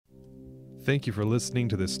Thank you for listening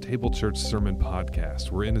to this Table Church Sermon Podcast.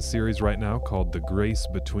 We're in a series right now called The Grace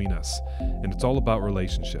Between Us, and it's all about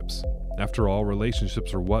relationships. After all,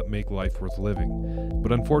 relationships are what make life worth living.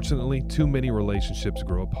 But unfortunately, too many relationships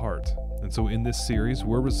grow apart. And so in this series,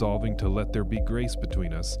 we're resolving to let there be grace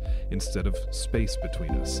between us instead of space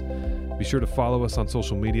between us. Be sure to follow us on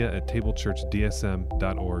social media at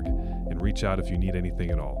tablechurchdsm.org and reach out if you need anything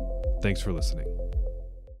at all. Thanks for listening.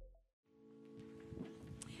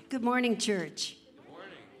 Good morning, church. Good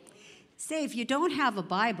morning. Say, if you don't have a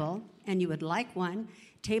Bible and you would like one,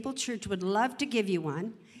 Table Church would love to give you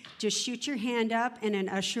one. Just shoot your hand up and an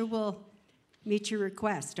usher will meet your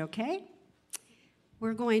request, okay?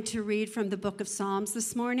 We're going to read from the book of Psalms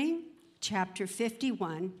this morning, chapter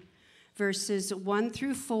 51, verses 1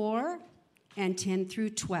 through 4 and 10 through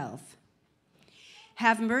 12.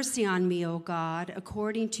 Have mercy on me, O God,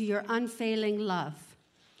 according to your unfailing love.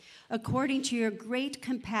 According to your great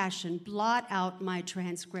compassion, blot out my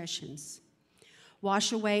transgressions.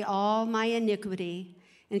 Wash away all my iniquity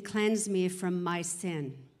and cleanse me from my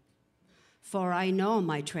sin. For I know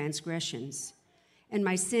my transgressions, and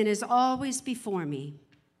my sin is always before me.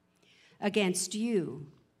 Against you,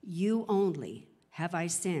 you only, have I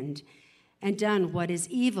sinned and done what is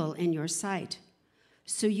evil in your sight.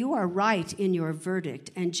 So you are right in your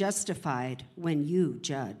verdict and justified when you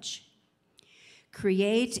judge.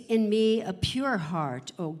 Create in me a pure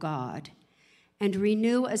heart, O God, and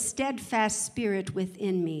renew a steadfast spirit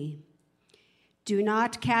within me. Do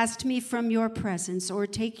not cast me from your presence or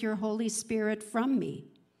take your Holy Spirit from me.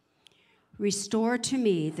 Restore to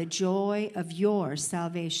me the joy of your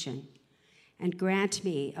salvation and grant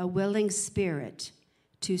me a willing spirit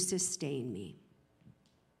to sustain me.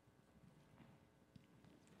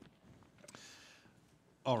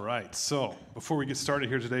 All right, so before we get started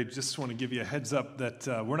here today, just want to give you a heads up that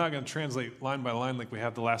we're not going to translate line by line like we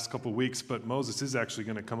have the last couple of weeks, but Moses is actually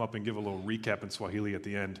going to come up and give a little recap in Swahili at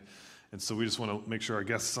the end. And so we just want to make sure our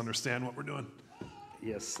guests understand what we're doing.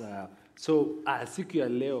 Yes, so siku ya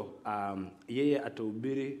leo yeye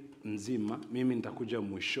atahubiri nzima, mimi nitakuja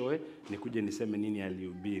mwishowe nikuje niseme nini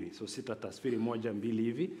alihubiri. So sitatasfiri moja mbili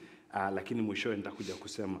hivi, lakini mwishowe nitakuja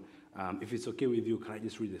kusema. If it's okay with you, can I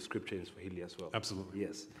just read the scripture in Swahili as well? Absolutely.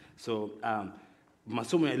 Yes. So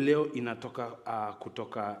masomo ya leo inatoka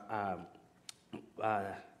kutoka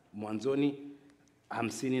Mwanzoni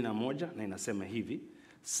 51 na inasema hivi: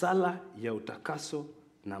 sala ya utakaso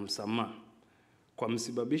na msamaha. Kwa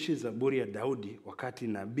msibabishi zaburi ya Daudi wakati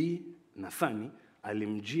nabii Nathani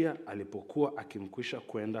alimjia alipokuwa akimkwisha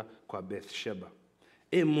kwenda kwa Bethsheba.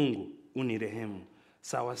 Mungu, unirehemu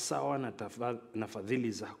sawa sawa na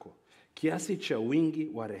fadhili zako, kiasi cha wingi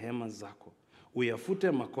wa rehema zako.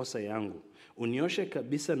 Uyafute makosa yangu, unioshe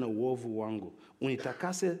kabisa na uovu wangu,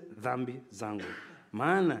 unitakase dhambi zangu.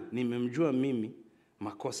 Maana nimemjua mimi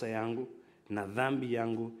makosa yangu, na dhambi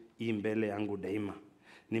yangu mbele yangu daima.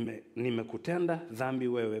 Nimekutenda dhambi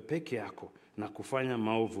wewe peke yako, na kufanya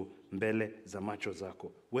maovu mbele za macho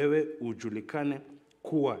zako. Wewe ujulikane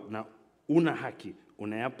kuwa na una haki,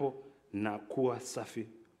 unayapo na kuwa safi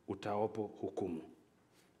utaopo hukumu.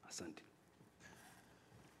 Asante.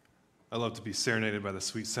 I love to be serenaded by the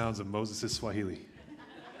sweet sounds of Moses' Swahili.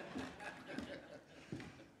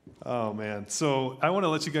 Oh, man. So I want to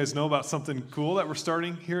let you guys know about something cool that we're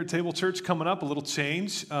starting here at Table Church coming up, a little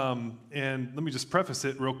change. And let me just preface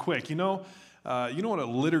it real quick. You know what a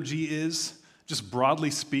liturgy is? Just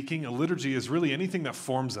broadly speaking, a liturgy is really anything that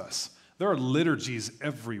forms us. There are liturgies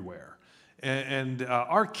everywhere. And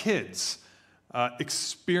our kids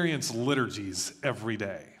experience liturgies every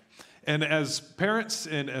day. And as parents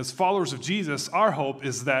and as followers of Jesus, our hope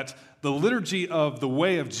is that the liturgy of the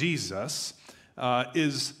way of Jesus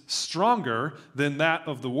is stronger than that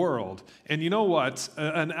of the world. And you know what?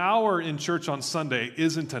 An hour in church on Sunday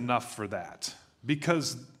isn't enough for that,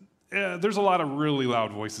 because there's a lot of really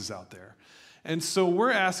loud voices out there. And so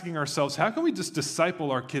we're asking ourselves, how can we just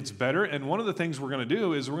disciple our kids better? And one of the things we're going to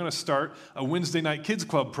do is we're going to start a Wednesday night kids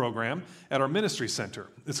club program at our ministry center.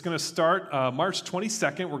 It's going to start March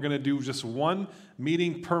 22nd. We're going to do just one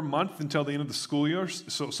meeting per month until the end of the school year.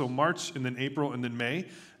 So March, and then April, and then May.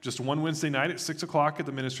 Just one Wednesday night at 6 o'clock at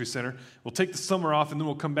the ministry center. We'll take the summer off, and then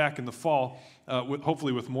we'll come back in the fall,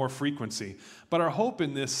 hopefully with more frequency. But our hope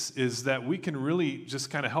in this is that we can really just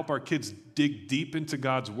kind of help our kids dig deep into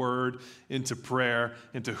God's word, into prayer,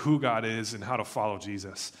 into who God is, and how to follow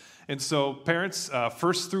Jesus. And so parents,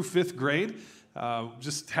 1st through 5th grade,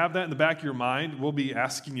 just have that in the back of your mind. We'll be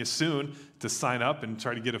asking you soon to sign up and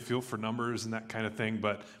try to get a feel for numbers and that kind of thing.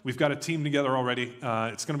 But we've got a team together already.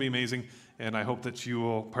 It's going to be amazing. and I hope that you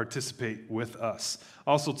will participate with us.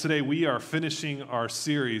 Also, today we are finishing our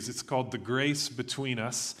series. It's called The Grace Between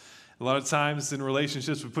Us. A lot of times in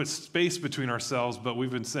relationships, we put space between ourselves, but we've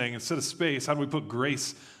been saying instead of space, how do we put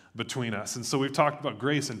grace between us? And so we've talked about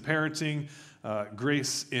grace in parenting,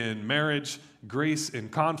 grace in marriage, grace in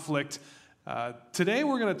conflict. Today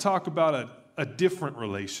we're going to talk about a different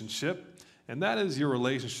relationship, and that is your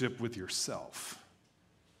relationship with yourself.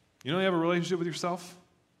 You know you have a relationship with yourself?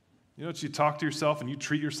 You know that you talk to yourself and you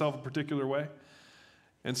treat yourself a particular way?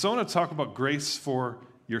 And so I want to talk about grace for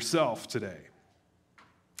yourself today.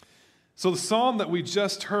 So the psalm that we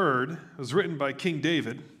just heard was written by King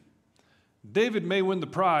David. David may win the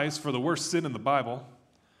prize for the worst sin in the Bible.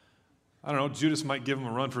 I don't know, Judas might give him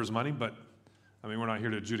a run for his money, but we're not here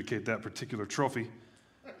to adjudicate that particular trophy.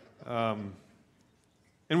 And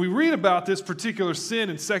we read about this particular sin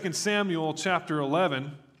in 2 Samuel chapter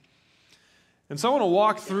 11. And so I want to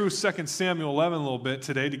walk through 2 Samuel 11 a little bit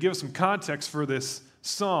today to give some context for this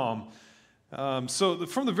psalm. So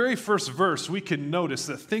from the very first verse, we can notice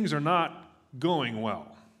that things are not going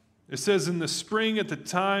well. It says, in the spring at the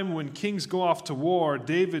time when kings go off to war,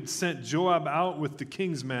 David sent Joab out with the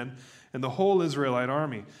king's men and the whole Israelite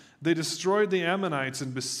army. They destroyed the Ammonites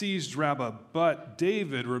and besieged Rabbah, but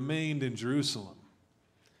David remained in Jerusalem.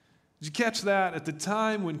 Did you catch that? At the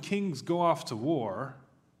time when kings go off to war,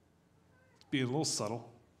 being a little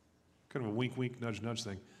subtle, kind of a wink, wink, nudge, nudge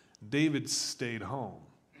thing, David stayed home.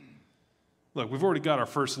 Look, we've already got our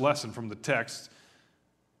first lesson from the text,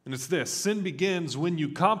 and it's this: sin begins when you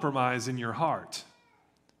compromise in your heart.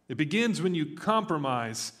 It begins when you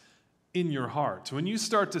compromise in your heart. When you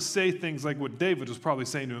start to say things like what David was probably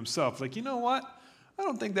saying to himself, like, you know what? I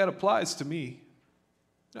don't think that applies to me.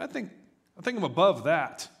 I think I'm above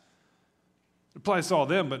that. It applies to all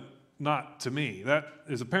them, but not to me. That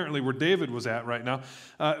is apparently where David was at right now.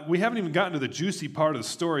 We haven't even gotten to the juicy part of the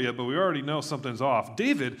story yet, but we already know something's off.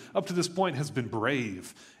 David, up to this point, has been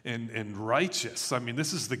brave and righteous.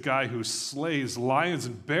 This is the guy who slays lions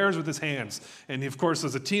and bears with his hands. And he, of course,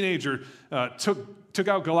 as a teenager, took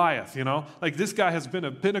out Goliath, This guy has been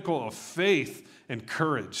a pinnacle of faith and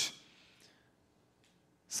courage.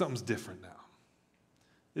 Something's different now.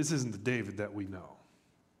 This isn't the David that we know.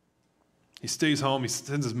 He stays home. He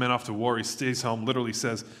sends his men off to war. He stays home, literally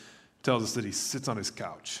tells us that he sits on his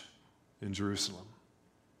couch in Jerusalem.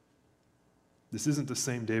 This isn't the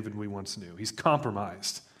same David we once knew. He's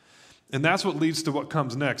compromised. And that's what leads to what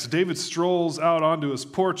comes next. David strolls out onto his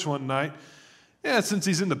porch one night. Yeah, since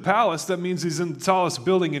he's in the palace, that means he's in the tallest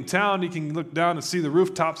building in town. He can look down and see the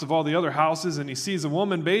rooftops of all the other houses, and he sees a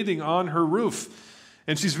woman bathing on her roof.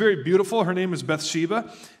 And she's very beautiful. Her name is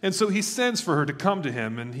Bathsheba. And so he sends for her to come to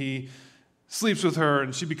him, and he sleeps with her,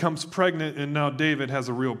 and she becomes pregnant, and now David has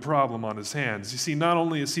a real problem on his hands. You see, not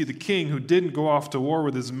only is he the king who didn't go off to war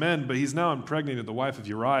with his men, but he's now impregnated the wife of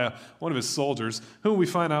Uriah, one of his soldiers, whom we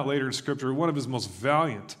find out later in Scripture, one of his most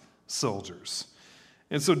valiant soldiers.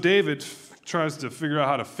 And so David tries to figure out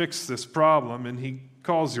how to fix this problem, and he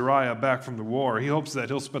calls Uriah back from the war. He hopes that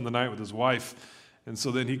he'll spend the night with his wife, and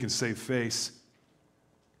so then he can save face.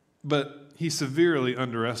 But he severely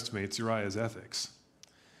underestimates Uriah's ethics.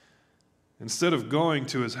 Instead of going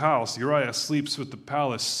to his house, Uriah sleeps with the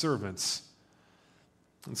palace servants.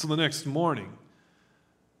 And so the next morning,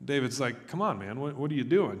 David's like, come on, man, what are you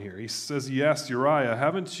doing here? He asked Uriah,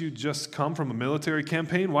 haven't you just come from a military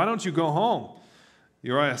campaign? Why don't you go home?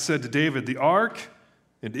 Uriah said to David, the ark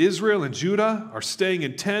and Israel and Judah are staying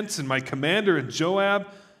in tents, and my commander and Joab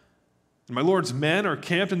and my Lord's men are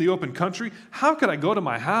camped in the open country. How could I go to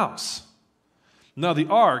my house? Now the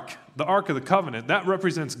ark of the covenant, that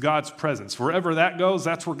represents God's presence. Wherever that goes,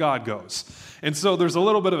 that's where God goes. And so there's a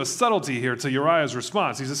little bit of a subtlety here to Uriah's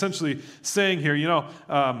response. He's essentially saying here,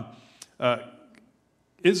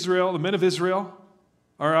 Israel, the men of Israel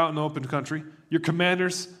are out in the open country. Your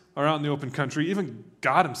commanders are out in the open country. Even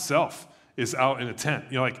God himself is out in a tent.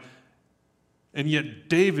 And yet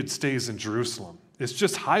David stays in Jerusalem. It's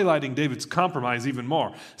just highlighting David's compromise even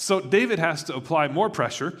more. So David has to apply more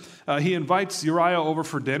pressure. He invites Uriah over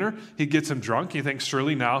for dinner. He gets him drunk. He thinks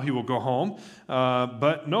surely now he will go home.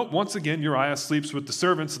 But nope, once again, Uriah sleeps with the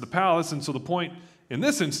servants of the palace. And so the point in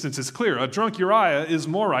this instance is clear. A drunk Uriah is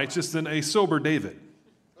more righteous than a sober David.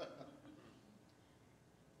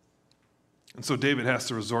 And so David has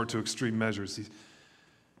to resort to extreme measures.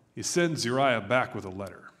 He sends Uriah back with a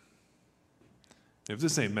letter. If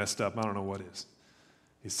this ain't messed up, I don't know what is.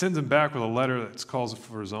 He sends him back with a letter that calls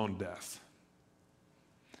for his own death.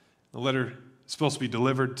 The letter is supposed to be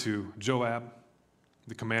delivered to Joab,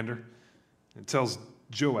 the commander. It tells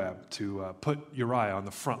Joab to put Uriah on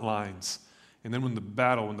the front lines And then when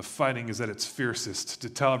the fighting is at its fiercest, to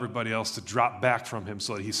tell everybody else to drop back from him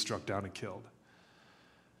so that he's struck down and killed.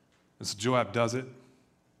 And so Joab does it.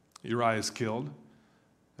 Uriah is killed.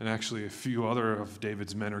 And actually a few other of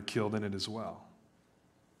David's men are killed in it as well.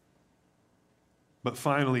 But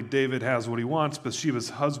finally, David has what he wants.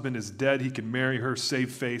 Bathsheba's husband is dead. He can marry her,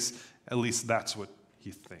 save face. At least that's what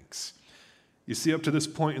he thinks. You see, up to this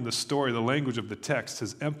point in the story, the language of the text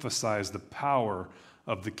has emphasized the power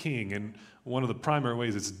of the king. And one of the primary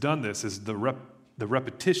ways it's done this is the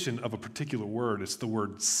repetition of a particular word. It's the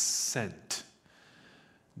word sent.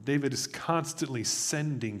 David is constantly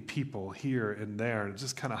sending people here and there, and it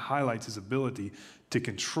just kind of highlights his ability to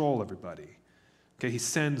control everybody. Okay, he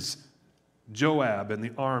sends Joab and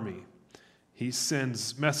the army. He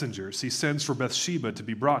sends messengers. He sends for Bathsheba to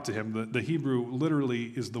be brought to him. The Hebrew literally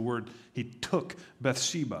is the word, he took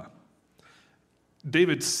Bathsheba.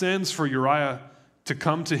 David sends for Uriah to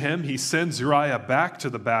come to him. He sends Uriah back to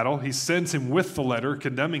the battle. He sends him with the letter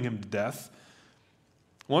condemning him to death.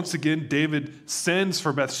 Once again, David sends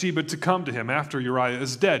for Bathsheba to come to him after Uriah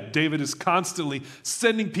is dead. David is constantly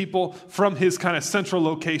sending people from his kind of central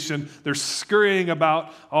location. They're scurrying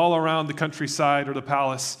about all around the countryside or the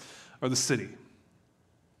palace or the city.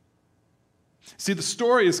 See, the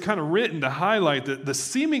story is kind of written to highlight the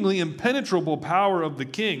seemingly impenetrable power of the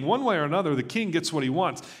king. One way or another, the king gets what he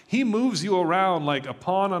wants. He moves you around like a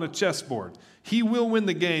pawn on a chessboard. He will win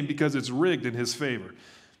the game because it's rigged in his favor.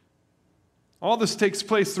 All this takes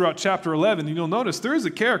place throughout chapter 11, and you'll notice there is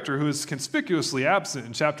a character who is conspicuously absent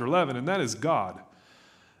in chapter 11, and that is God.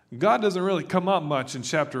 God doesn't really come up much in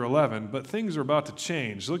chapter 11, but things are about to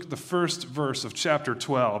change. Look at the first verse of chapter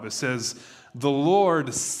 12. It says, "The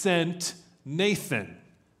Lord sent Nathan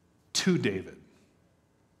to David."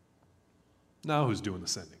 Now who's doing the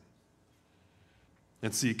sending?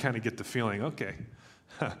 And so you kind of get the feeling, okay,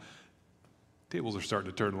 tables are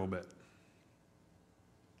starting to turn a little bit.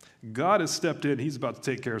 God has stepped in. He's about to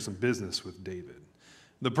take care of some business with David.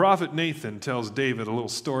 The prophet Nathan tells David a little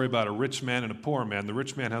story about a rich man and a poor man. The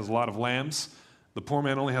rich man has a lot of lambs. The poor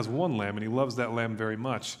man only has one lamb, and he loves that lamb very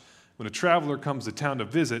much. When a traveler comes to town to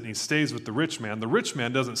visit and he stays with the rich man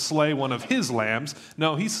doesn't slay one of his lambs.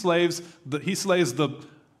 No, he slays the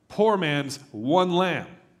poor man's one lamb.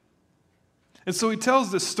 And so he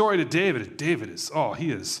tells this story to David. And David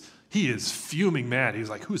he is fuming mad. He's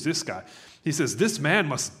like, who's this guy? He says, this man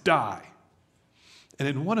must die. And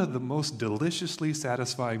in one of the most deliciously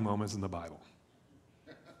satisfying moments in the Bible,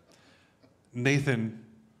 Nathan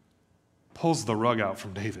pulls the rug out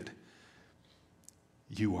from David.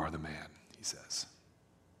 You are the man, he says.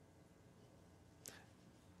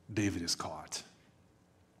 David is caught,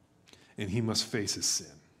 and he must face his sin.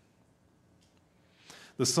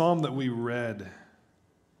 The psalm that we read,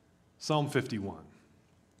 Psalm 51,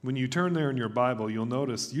 when you turn there in your Bible, you'll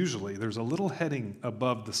notice usually there's a little heading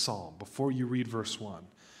above the psalm before you read verse 1.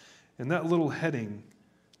 And that little heading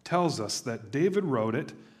tells us that David wrote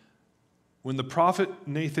it when the prophet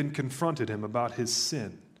Nathan confronted him about his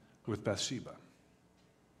sin with Bathsheba.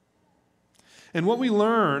 And what we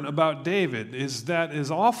learn about David is that as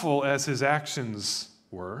awful as his actions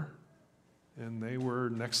were, and they were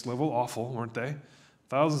next level awful, weren't they?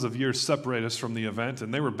 Thousands of years separate us from the event,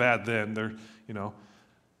 and they were bad then. They're,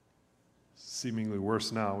 seemingly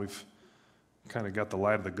worse now. We've kind of got the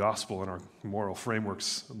light of the gospel in our moral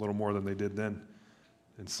frameworks a little more than they did then.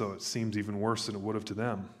 And so it seems even worse than it would have to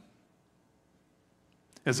them.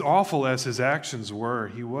 As awful as his actions were,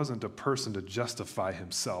 he wasn't a person to justify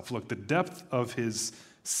himself. Look, the depth of his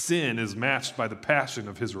sin is matched by the passion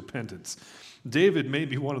of his repentance. David may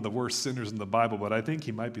be one of the worst sinners in the Bible, but I think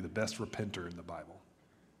he might be the best repenter in the Bible.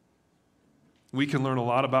 We can learn a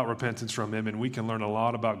lot about repentance from him, and we can learn a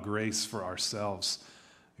lot about grace for ourselves,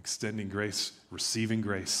 extending grace, receiving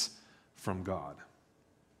grace from God.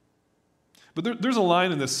 But there's a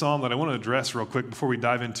line in this psalm that I want to address real quick before we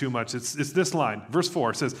dive in too much. It's this line, verse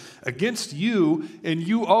 4. It says, against you and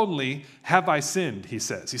you only have I sinned, he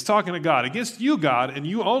says. He's talking to God. Against you, God, and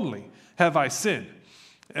you only have I sinned.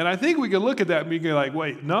 And I think we could look at that and be like,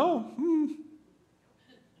 wait, no?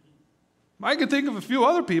 I could think of a few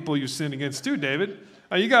other people you sinned against too, David.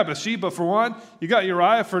 You got Bathsheba for one. You got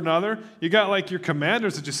Uriah for another. You got like your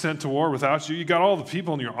commanders that you sent to war without you. You got all the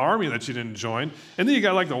people in your army that you didn't join. And then you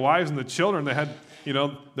got like the wives and the children that had,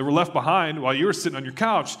 that were left behind while you were sitting on your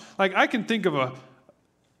couch. Like I can think of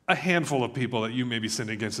a handful of people that you maybe sinned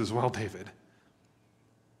against as well, David.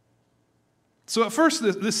 So at first,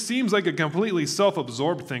 this seems like a completely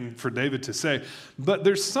self-absorbed thing for David to say, but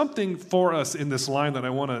there's something for us in this line that I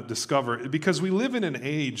want to discover, because we live in an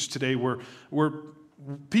age today where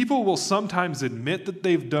People will sometimes admit that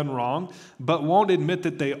they've done wrong, but won't admit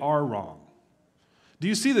that they are wrong. Do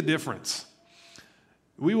you see the difference?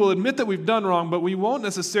 We will admit that we've done wrong, but we won't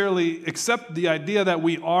necessarily accept the idea that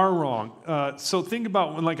we are wrong. So think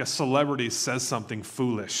about when like a celebrity says something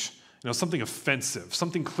foolish, something offensive,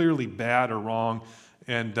 something clearly bad or wrong,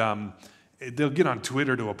 and they'll get on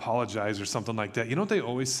Twitter to apologize or something like that. You know what they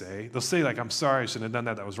always say? They'll say like, I'm sorry, I shouldn't have done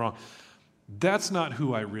that, that was wrong. That's not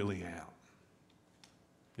who I really am.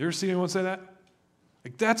 You ever see anyone say that?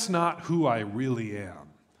 Like, that's not who I really am.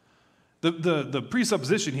 The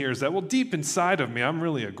presupposition here is that, well, deep inside of me, I'm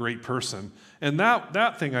really a great person. And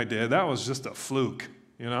that thing I did, that was just a fluke,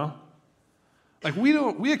 Like,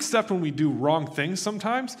 we accept when we do wrong things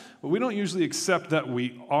sometimes, but we don't usually accept that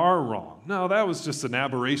we are wrong. No, that was just an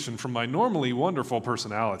aberration from my normally wonderful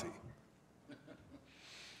personality.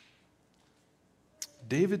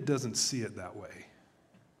 David doesn't see it that way.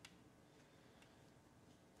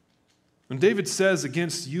 When David says,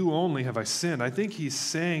 against you only have I sinned, I think he's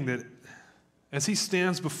saying that as he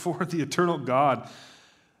stands before the eternal God,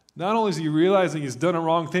 not only is he realizing he's done a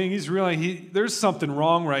wrong thing, he's realizing there's something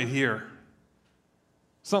wrong right here.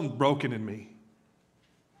 Something broken in me.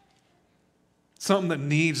 Something that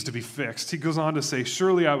needs to be fixed. He goes on to say,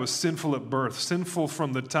 surely I was sinful at birth, sinful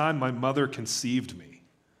from the time my mother conceived me.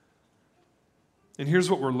 And here's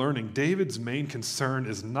what we're learning. David's main concern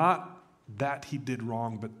is not that he did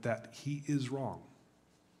wrong, but that he is wrong.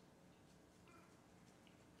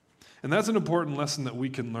 And that's an important lesson that we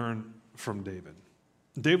can learn from David.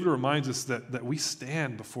 David reminds us that we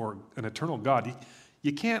stand before an eternal God.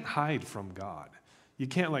 You can't hide from God. You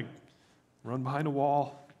can't run behind a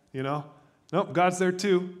wall, Nope, God's there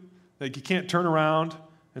too. You can't turn around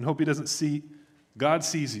and hope he doesn't see. God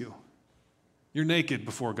sees you. You're naked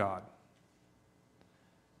before God.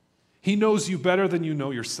 He knows you better than you know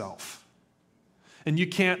yourself. And you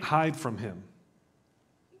can't hide from him.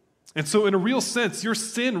 And so in a real sense, your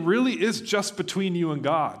sin really is just between you and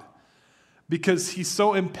God. Because he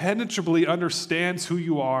so impenetrably understands who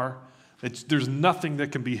you are that there's nothing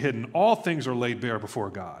that can be hidden. All things are laid bare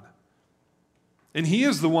before God. And he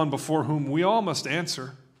is the one before whom we all must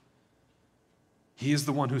answer. He is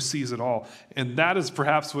the one who sees it all. And that is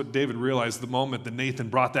perhaps what David realized the moment that Nathan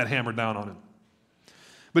brought that hammer down on him.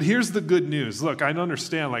 But here's the good news. Look, I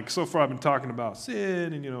understand, so far I've been talking about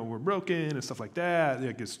sin and, we're broken and stuff like that.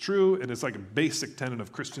 It's true, and it's like a basic tenet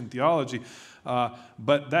of Christian theology.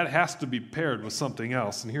 But that has to be paired with something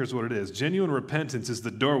else, and here's what it is. Genuine repentance is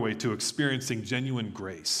the doorway to experiencing genuine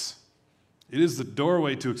grace. It is the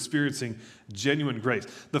doorway to experiencing genuine grace.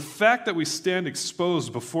 The fact that we stand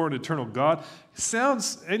exposed before an eternal God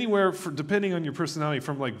sounds anywhere, depending on your personality,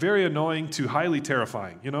 from very annoying to highly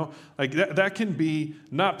terrifying. That can be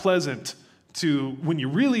not pleasant to when you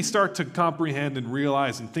really start to comprehend and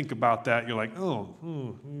realize and think about that. You're like,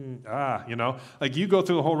 you go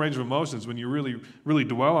through the whole range of emotions when you really, really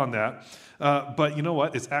dwell on that. But you know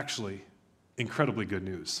what? It's actually incredibly good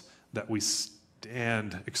news that we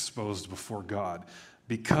stand exposed before God,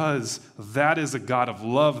 because that is a God of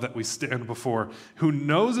love that we stand before, who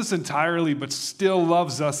knows us entirely but still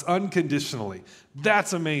loves us unconditionally.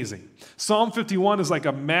 That's amazing. Psalm 51 is like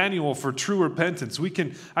a manual for true repentance. We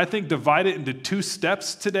can, I think, divide it into two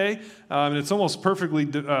steps today, and it's almost perfectly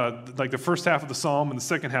like the first half of the psalm and the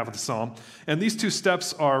second half of the psalm. And these two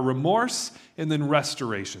steps are remorse and then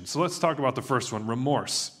restoration. So let's talk about the first one,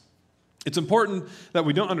 remorse. It's important that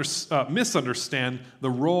we don't misunderstand the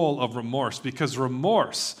role of remorse, because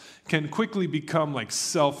remorse can quickly become like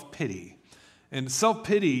self-pity. And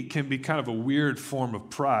self-pity can be kind of a weird form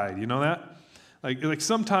of pride. You know that? Like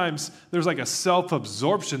sometimes there's like a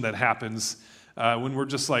self-absorption that happens when we're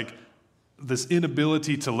just like this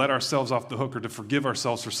inability to let ourselves off the hook or to forgive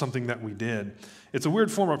ourselves for something that we did. It's a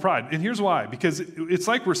weird form of pride. And here's why. Because it's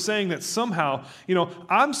like we're saying that somehow,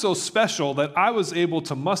 I'm so special that I was able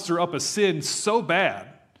to muster up a sin so bad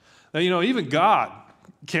that, even God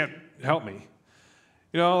can't help me.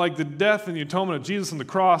 Like the death and the atonement of Jesus on the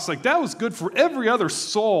cross, that was good for every other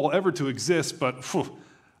soul ever to exist, but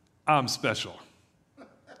I'm special.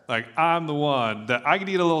 I'm the one that I could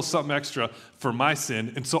eat a little something extra for my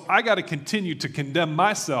sin, and so I got to continue to condemn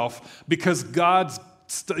myself because God's,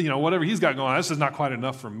 whatever he's got going on, that's just not quite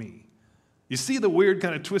enough for me. You see the weird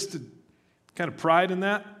kind of twisted kind of pride in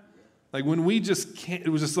that? When we just can't, it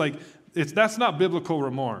was just that's not biblical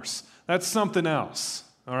remorse. That's something else,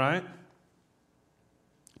 all right?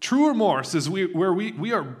 True remorse is where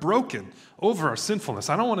we are broken over our sinfulness.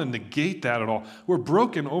 I don't want to negate that at all. We're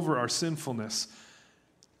broken over our sinfulness.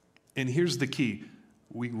 And here's the key.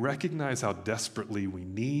 We recognize how desperately we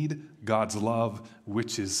need God's love,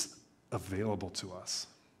 which is available to us.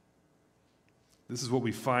 This is what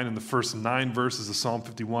we find in the first 9 verses of Psalm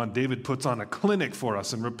 51. David puts on a clinic for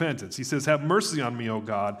us in repentance. He says, "Have mercy on me, O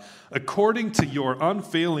God, according to your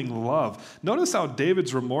unfailing love." Notice how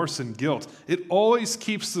David's remorse and guilt, it always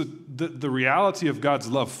keeps the reality of God's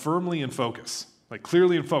love firmly in focus, like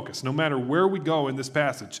clearly in focus. No matter where we go in this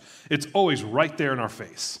passage, it's always right there in our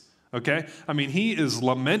face. Okay? I mean, he is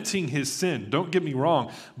lamenting his sin. Don't get me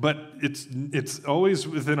wrong, but it's always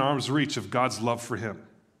within arm's reach of God's love for him.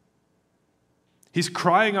 He's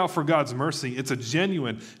crying out for God's mercy. It's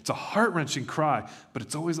a heart-wrenching cry, but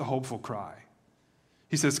it's always a hopeful cry.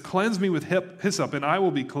 He says, "Cleanse me with hyssop, and I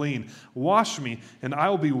will be clean. Wash me, and I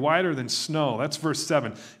will be whiter than snow." That's verse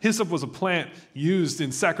 7. Hyssop was a plant used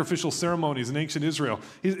in sacrificial ceremonies in ancient Israel.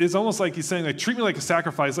 It's almost like he's saying, like, treat me like a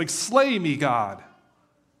sacrifice, like, slay me, God.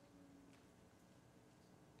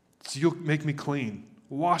 So you'll make me clean.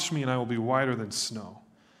 Wash me, and I will be whiter than snow.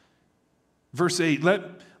 Verse 8,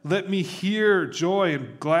 let me hear joy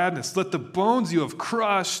and gladness. Let the bones you have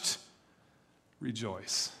crushed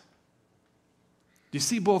rejoice. Do you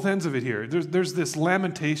see both ends of it here? There's this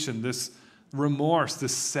lamentation, this remorse,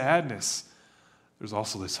 this sadness. There's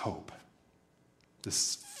also this hope,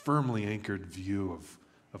 this firmly anchored view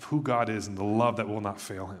of who God is and the love that will not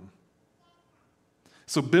fail him.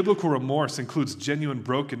 So biblical remorse includes genuine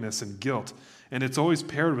brokenness and guilt, and it's always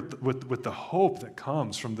paired with the hope that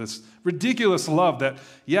comes from this ridiculous love that,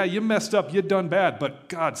 yeah, you messed up, you done bad, but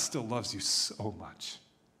God still loves you so much.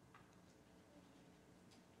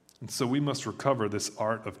 And so we must recover this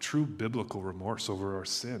art of true biblical remorse over our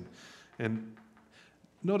sin. And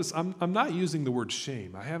notice, I'm not using the word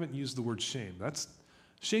shame. I haven't used the word shame.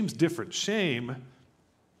 Shame's different. Shame,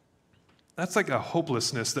 that's like a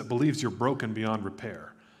hopelessness that believes you're broken beyond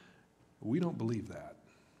repair. We don't believe that.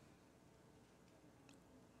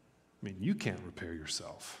 I mean, you can't repair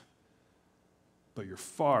yourself, but you're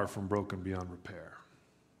far from broken beyond repair.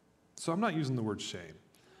 So I'm not using the word shame.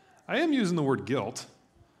 I am using the word guilt.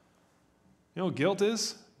 You know what guilt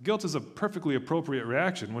is? Guilt is a perfectly appropriate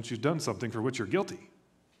reaction once you've done something for which you're guilty.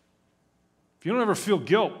 If you don't ever feel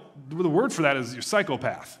guilt, the word for that is you're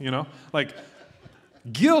psychopath, you know? Like,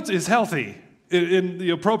 guilt is healthy in the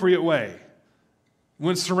appropriate way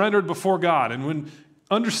when surrendered before God and when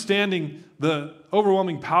understanding the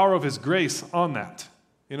overwhelming power of his grace on that.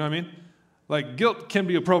 You know what I mean? Like, guilt can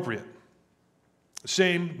be appropriate.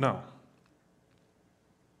 Shame, no.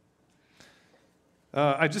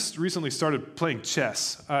 I just recently started playing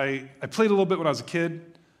chess. I played a little bit when I was a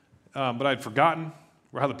kid, but I'd forgotten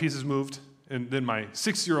how the pieces moved. And then my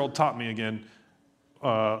 6-year-old taught me again,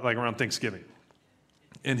 like around Thanksgiving.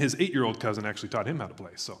 And his 8-year-old cousin actually taught him how to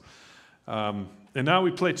play. So, and now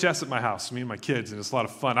we play chess at my house, me and my kids, and it's a lot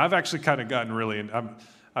of fun. I've actually kind of gotten really,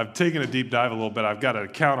 I've taken a deep dive a little bit. I've got an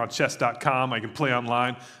account on chess.com. I can play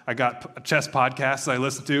online. I got chess podcasts I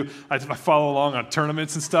listen to. I follow along on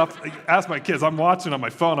tournaments and stuff. Ask my kids. I'm watching on my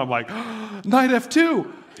phone. I'm like, knight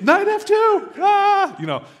F2, knight F2. Ah! You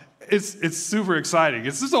know, it's super exciting.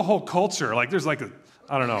 It's just a whole culture. Like there's like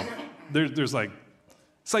I don't know. There's like,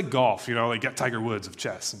 it's like golf, you know, like got Tiger Woods of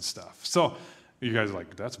chess and stuff. So you guys are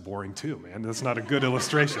like, that's boring too, man. That's not a good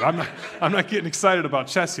illustration. I'm not getting excited about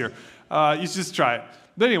chess here. You should just try it.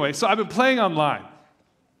 But anyway, so I've been playing online,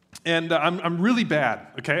 and I'm really bad,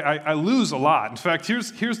 okay? I lose a lot. In fact,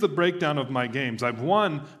 here's the breakdown of my games. I've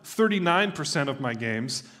won 39% of my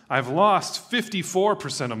games. I've lost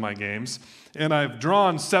 54% of my games, and I've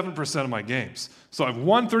drawn 7% of my games. So I've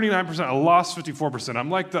won 39%, I lost 54%. I'm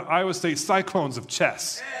like the Iowa State Cyclones of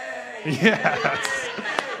chess. Hey. Yes.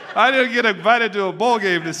 I didn't get invited to a bowl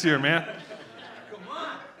game this year, man.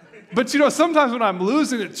 But you know, sometimes when I'm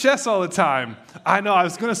losing at chess all the time, I know I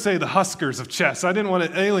was going to say the Huskers of chess. I didn't want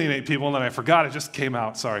to alienate people, and then I forgot. It just came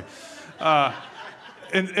out. Sorry. But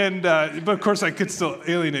of course, I could still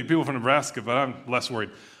alienate people from Nebraska, but I'm less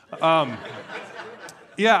worried. So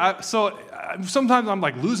sometimes I'm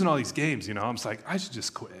like losing all these games. You know, I'm just like, I should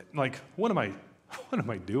just quit. Like, what am I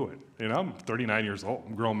doing? You know, I'm 39 years old.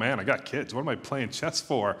 I'm a grown man. I got kids. What am I playing chess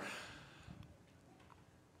for?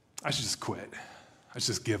 I should just quit. I should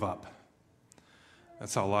just give up.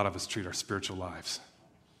 That's how a lot of us treat our spiritual lives.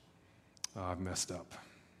 Oh, I've messed up.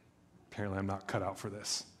 Apparently, I'm not cut out for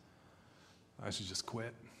this. I should just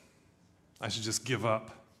quit. I should just give up.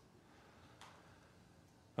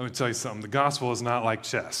 Let me tell you something. The gospel is not like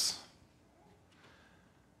chess.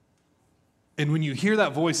 And when you hear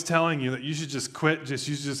that voice telling you that you should just quit, you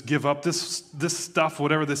should just give up this stuff,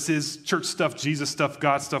 whatever this is, church stuff, Jesus stuff,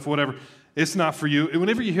 God stuff, whatever, it's not for you. And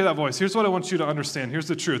whenever you hear that voice, here's what I want you to understand. Here's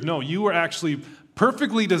the truth. No, you were actually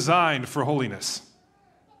perfectly designed for holiness.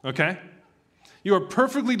 Okay? You are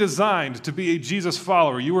perfectly designed to be a Jesus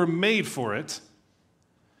follower. You were made for it.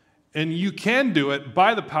 And you can do it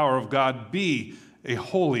by the power of God. Be a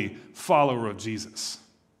holy follower of Jesus.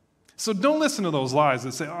 So don't listen to those lies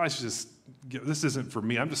that say, oh, this isn't for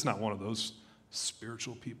me. I'm just not one of those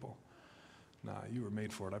spiritual people. Nah, you were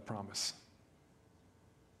made for it, I promise.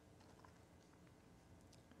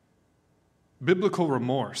 Biblical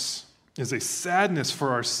remorse is a sadness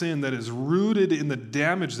for our sin that is rooted in the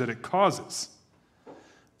damage that it causes.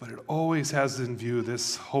 But it always has in view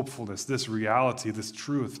this hopefulness, this reality, this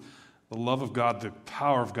truth, the love of God, the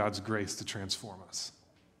power of God's grace to transform us.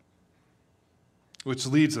 Which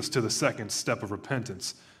leads us to the second step of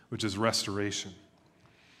repentance, which is restoration.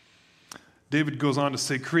 David goes on to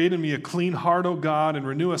say, create in me a clean heart, O God, and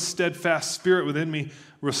renew a steadfast spirit within me.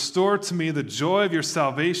 Restore to me the joy of your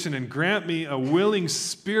salvation and grant me a willing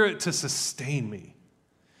spirit to sustain me.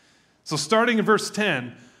 So starting in verse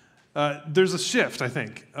 10, there's a shift, I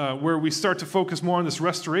think, where we start to focus more on this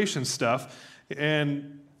restoration stuff.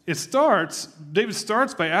 And David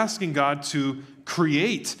starts by asking God to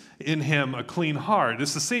create in him a clean heart.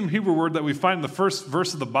 It's the same Hebrew word that we find in the first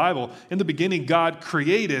verse of the Bible. In the beginning, God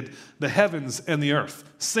created the heavens and the earth.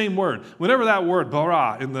 Same word. Whenever that word,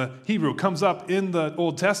 bara, in the Hebrew comes up in the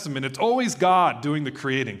Old Testament, it's always God doing the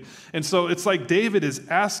creating. And so it's like David is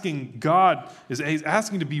asking he's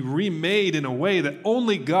asking to be remade in a way that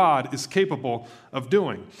only God is capable of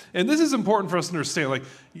doing. And this is important for us to understand. Like,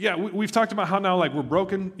 yeah, we've talked about how now, like, we're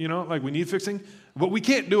broken, like we need fixing, but we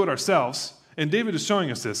can't do it ourselves. And David is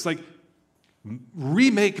showing us this, like,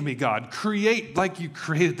 remake me, God. Create like you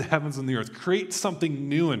created the heavens and the earth. Create something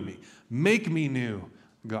new in me. Make me new,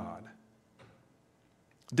 God.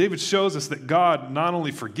 David shows us that God not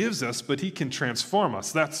only forgives us, but he can transform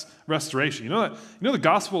us. That's restoration. You know the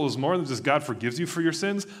gospel is more than just God forgives you for your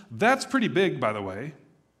sins? That's pretty big, by the way.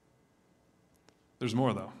 There's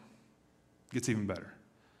more, though. It gets even better.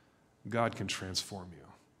 God can transform you.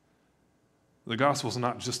 The gospel is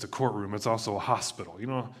not just a courtroom, it's also a hospital.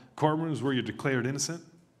 Courtroom is where you're declared innocent,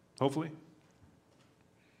 hopefully.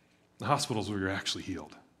 The hospital is where you're actually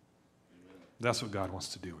healed. That's what God wants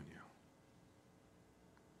to do in you.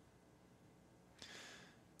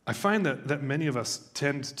 I find that many of us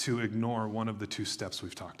tend to ignore one of the two steps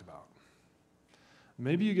we've talked about.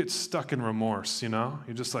 Maybe you get stuck in remorse, You're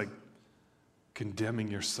just like condemning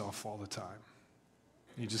yourself all the time.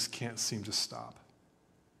 You just can't seem to stop.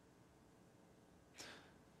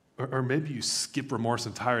 Or maybe you skip remorse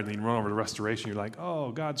entirely and run over to restoration. You're like,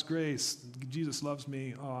 oh, God's grace. Jesus loves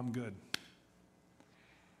me. Oh, I'm good.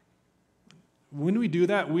 When we do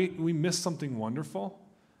that, we miss something wonderful.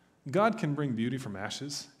 God can bring beauty from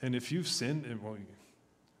ashes. And if you've sinned,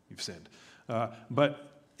 you've sinned.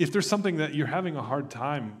 But if there's something that you're having a hard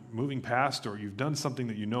time moving past, or you've done something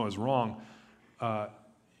that you know is wrong,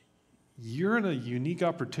 you're in a unique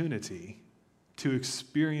opportunity to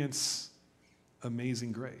experience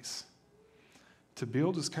amazing grace. To be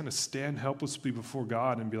able to just kind of stand helplessly before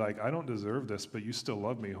God and be like, I don't deserve this, but you still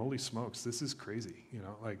love me. Holy smokes, this is crazy.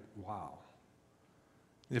 Wow.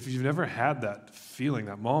 If you've never had that feeling,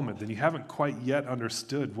 that moment, then you haven't quite yet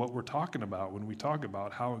understood what we're talking about when we talk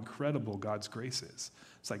about how incredible God's grace is.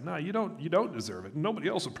 It's like, no, you don't deserve it. Nobody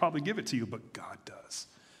else will probably give it to you, but God does.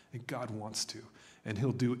 And God wants to. And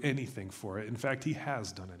he'll do anything for it. In fact, he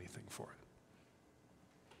has done anything for it.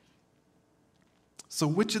 So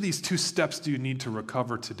which of these two steps do you need to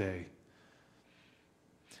recover today?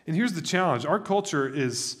 And here's the challenge. Our culture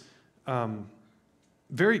is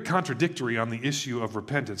very contradictory on the issue of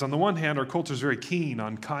repentance. On the one hand, our culture is very keen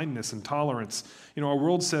on kindness and tolerance. Our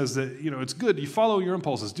world says that, it's good. You follow your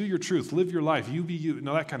impulses, do your truth, live your life, you be you,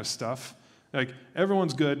 that kind of stuff. Like,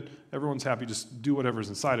 everyone's good, everyone's happy, just do whatever's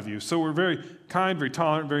inside of you. So we're very kind, very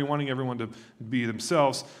tolerant, very wanting everyone to be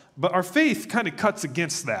themselves. But our faith kind of cuts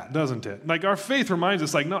against that, doesn't it? Like, our faith reminds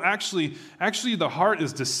us, like, no, actually the heart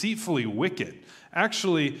is deceitfully wicked.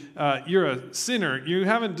 Actually, you're a sinner. You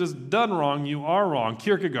haven't just done wrong, you are wrong.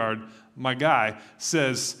 Kierkegaard, my guy,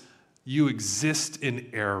 says, you exist in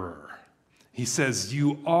error. He says,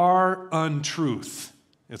 you are untruth.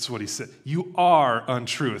 That's what he said. You are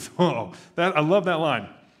untruth. Oh, I love that line.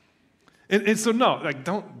 And so, no, like,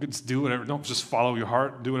 don't just do whatever. Don't just follow your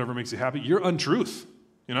heart. Do whatever makes you happy. You're untruth,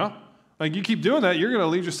 Like, you keep doing that, you're going to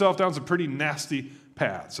lead yourself down some pretty nasty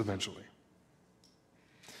paths eventually.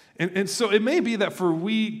 And so it may be that for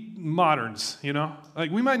we moderns,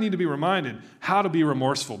 like, we might need to be reminded how to be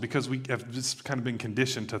remorseful, because we have just kind of been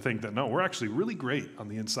conditioned to think that, no, we're actually really great on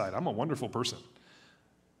the inside. I'm a wonderful person.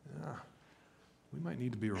 Yeah. We might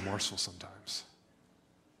need to be remorseful sometimes.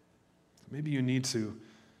 Maybe you need to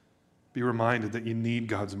be reminded that you need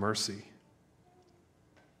God's mercy.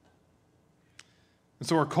 And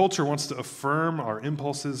so our culture wants to affirm our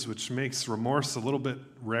impulses, which makes remorse a little bit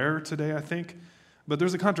rare today, I think. But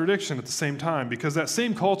there's a contradiction at the same time, because that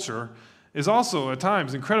same culture is also at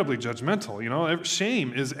times incredibly judgmental. You know,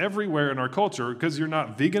 shame is everywhere in our culture because you're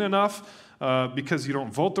not vegan enough, because you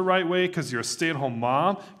don't vote the right way, because you're a stay-at-home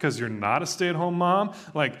mom, because you're not a stay-at-home mom.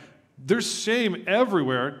 Like, there's shame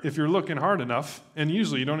everywhere if you're looking hard enough, and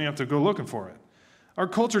usually you don't even have to go looking for it. Our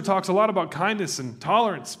culture talks a lot about kindness and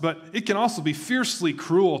tolerance, but it can also be fiercely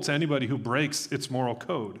cruel to anybody who breaks its moral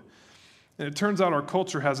code. And it turns out our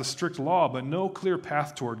culture has a strict law, but no clear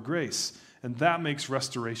path toward grace. And that makes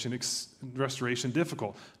restoration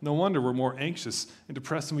difficult. No wonder we're more anxious and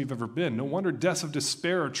depressed than we've ever been. No wonder deaths of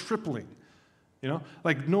despair are tripling. You know,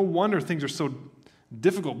 like no wonder things are so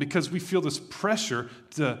difficult, because we feel this pressure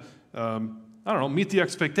to, meet the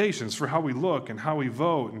expectations for how we look and how we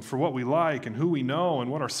vote and for what we like and who we know and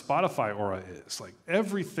what our Spotify aura is. Like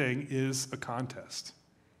everything is a contest.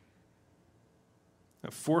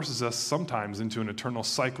 It forces us sometimes into an eternal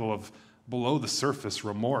cycle of below the surface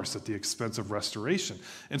remorse at the expense of restoration.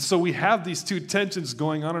 And so we have these two tensions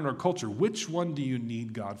going on in our culture. Which one do you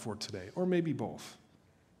need God for today? Or maybe both.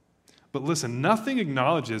 But listen, nothing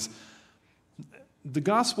acknowledges the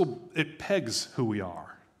gospel. It pegs who we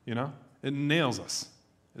are, you know? It nails us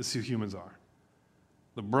as who humans are.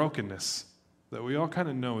 The brokenness that we all kind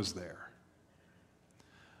of know is there.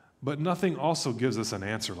 But nothing also gives us an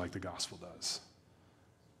answer like the gospel does.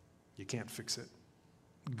 You can't fix it.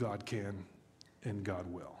 God can, and God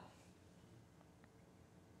will.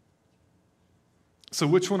 So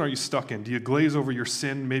which one are you stuck in? Do you glaze over your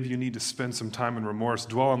sin? Maybe you need to spend some time in remorse.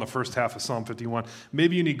 Dwell on the first half of Psalm 51.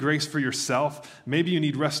 Maybe you need grace for yourself. Maybe you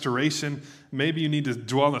need restoration. Maybe you need to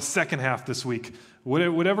dwell on the second half this week.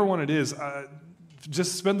 Whatever one it is,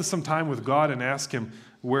 just spend some time with God and ask Him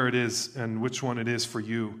where it is and which one it is for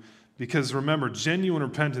you. Because remember, genuine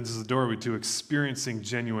repentance is the doorway to experiencing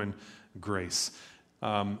genuine grace.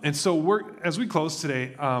 And so as we close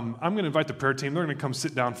today, I'm going to invite the prayer team. They're going to come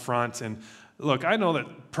sit down front. And look, I know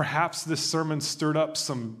that perhaps this sermon stirred up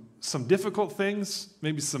some difficult things,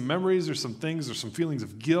 maybe some memories or some things or some feelings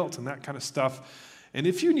of guilt and that kind of stuff. And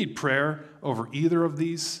if you need prayer over either of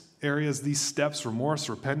these areas, these steps, remorse,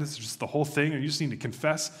 repentance, just the whole thing, or you just need to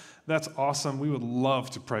confess, that's awesome. We would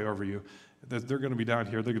love to pray over you. They're going to be down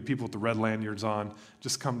here. They're going to be people with the red lanyards on.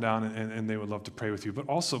 Just come down and they would love to pray with you. But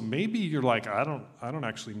also, maybe you're like, I don't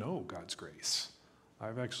actually know God's grace.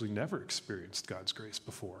 I've actually never experienced God's grace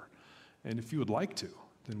before. And if you would like to,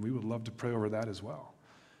 then we would love to pray over that as well.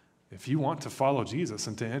 If you want to follow Jesus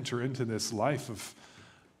and to enter into this life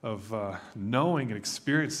of knowing and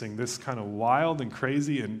experiencing this kind of wild and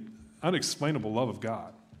crazy and unexplainable love of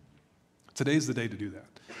God, today's the day to do that.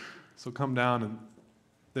 So come down, and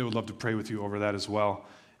they would love to pray with you over that as well.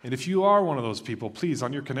 And if you are one of those people, please,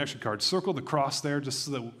 on your connection card, circle the cross there just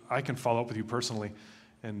so that I can follow up with you personally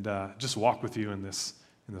and just walk with you in this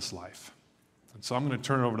life. And so I'm going to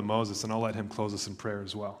turn it over to Moses, and I'll let him close us in prayer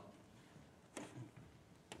as well.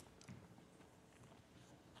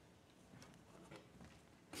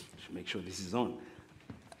 Should make sure this is on.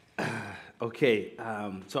 Okay,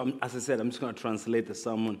 so as I said, I'm just going to translate the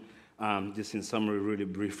sermon just in summary really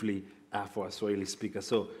briefly for a Swahili speaker.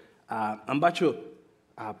 So ambacho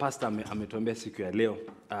pastor ametuambia siku ya leo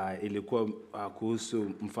ilikuwa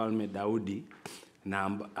kuhusu mfalme Daudi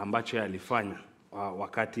na ambacho yeye alifanya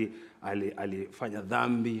wakati alifanya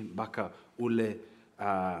dhambi mpaka ule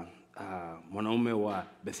mwanaume wa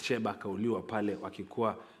Bathsheba akauliwa pale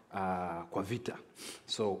wakikuwa kwa vita.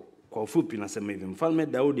 So kwa ufupi nasema hivi, mfalme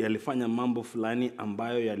Daudi alifanya mambo fulani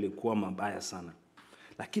ambayo yalikuwa mabaya sana.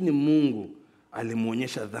 Lakini Mungu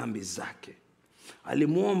alimuonyesha dhambi zake.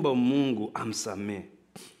 Alimuomba Mungu amsamehe.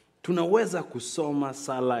 Tunaweza kusoma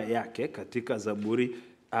sala yake katika Zaburi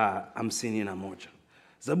 51.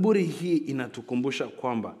 Zaburi hii inatukumbusha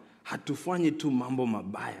kwamba hatufanyi tu mambo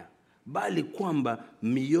mabaya, bali kwamba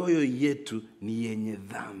mioyo yetu ni yenye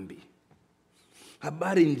dhambi.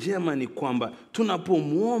 Habari njema ni kwamba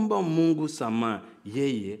tunapomuomba Mungu samaha,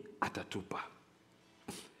 yeye atatupa.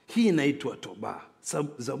 Hii inaitwa toba.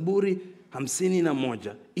 Zaburi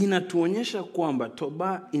 51 inatuonyesha kwamba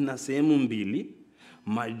toba ina sehemu mbili,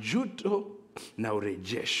 majuto na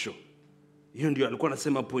urejesho. Hiyo ndio alikuwa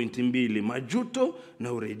anasema pointi mbili, majuto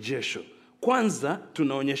na urejesho. Kwanza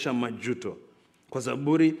tunaonyesha majuto. Kwa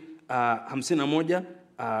Zaburi 51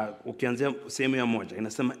 ukianzia sehemu ya 1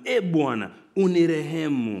 inasema, E Bwana,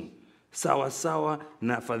 unirehemu sawa sawa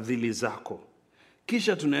na fadhili zako.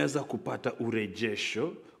 Kisha tunaweza kupata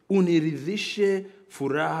urejesho, uniridhishe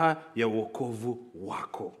furaha ya wokovu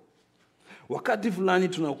wako. Wakati fulani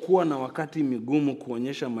tunakuwa na wakati migumu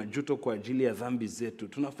kuonyesha majuto kwa ajili ya dhambi zetu.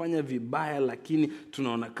 Tunafanya vibaya lakini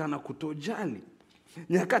tunaonekana kutojali.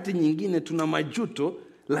 Nyakati nyingine tuna majuto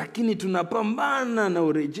lakini tunapambana na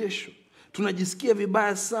urejesho. Tunajisikia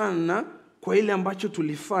vibaya sana kwa ile ambacho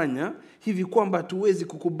tulifanya, hivi kwamba hatuwezi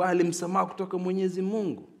kukubali msamaha kutoka Mwenyezi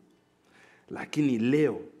Mungu. Lakini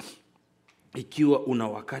leo, ikiwa una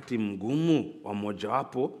wakati mgumu wa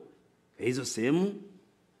mojawapo ya hizo sehemu,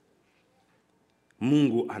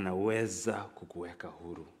 Mungu anaweza kukuweka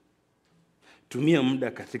huru. Tumia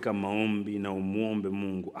muda katika maombi na umuombe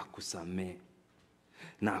Mungu akusamehe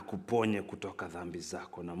na akuponye kutoka dhambi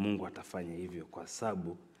zako, na Mungu atafanya hivyo kwa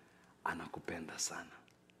sababu anakupenda sana.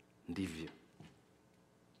 Ndivyo.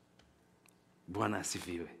 Bwana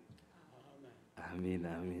asifiwe.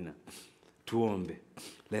 Amina, amina. Tuombe.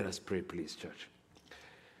 Let us pray, please, church.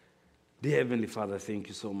 Dear Heavenly Father, thank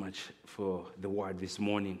you so much for the word this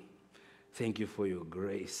morning. Thank you for your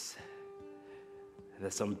grace.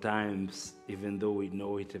 That sometimes, even though we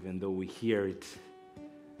know it, even though we hear it,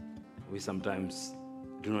 we sometimes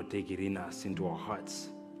do not take it in us, into our hearts.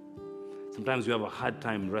 Sometimes we have a hard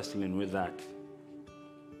time wrestling with that.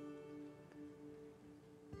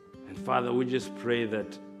 And Father, we just pray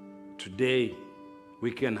that today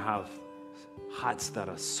we can have hearts that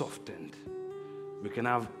are softened. We can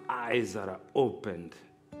have eyes that are opened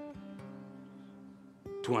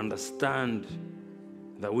to understand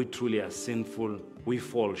that we truly are sinful. We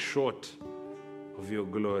fall short of your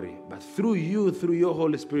glory. But through you, through your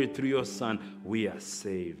Holy Spirit, through your Son, we are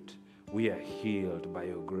saved. We are healed by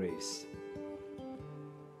your grace.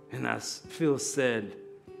 And as Phil said,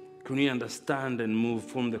 can we understand and move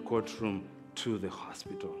from the courtroom to the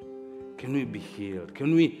hospital? Can we be healed?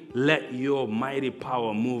 Can we let your mighty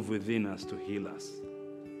power move within us to heal us?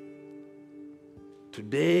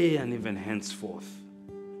 Today and even henceforth.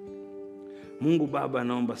 Mungu Baba,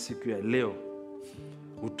 naomba siku ya leo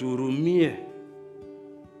utuhurumie,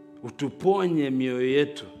 utuponye mioyo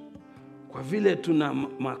yetu, kwa vile tuna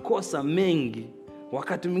makosa mengi.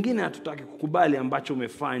 Wakati mwingine hatutaki kukubali ambacho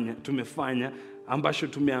tumefanya, ambacho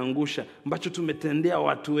tumeangusha, ambacho tumetendea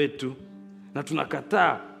watu wetu, na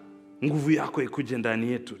tunakataa nguvu yako ikuje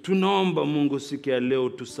ndani yetu. Tunaomba Mungu siku ya leo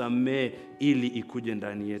tusamee ili ikuje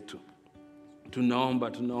ndani yetu.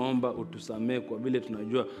 Tunaomba utusamee kwa vile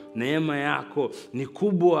tunajua neema yako ni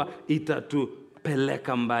kubwa,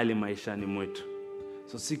 itatupeleka mbali maishani mwetu.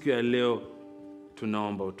 So siku ya leo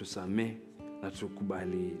tunaomba utusamee na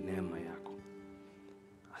tukubali neema yako.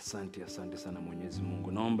 Asante sana Mwenyezi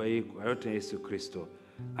Mungu. Naomba hii kwa yote Yesu Kristo.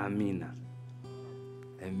 Amina.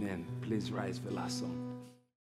 Amen. Please rise for the last song.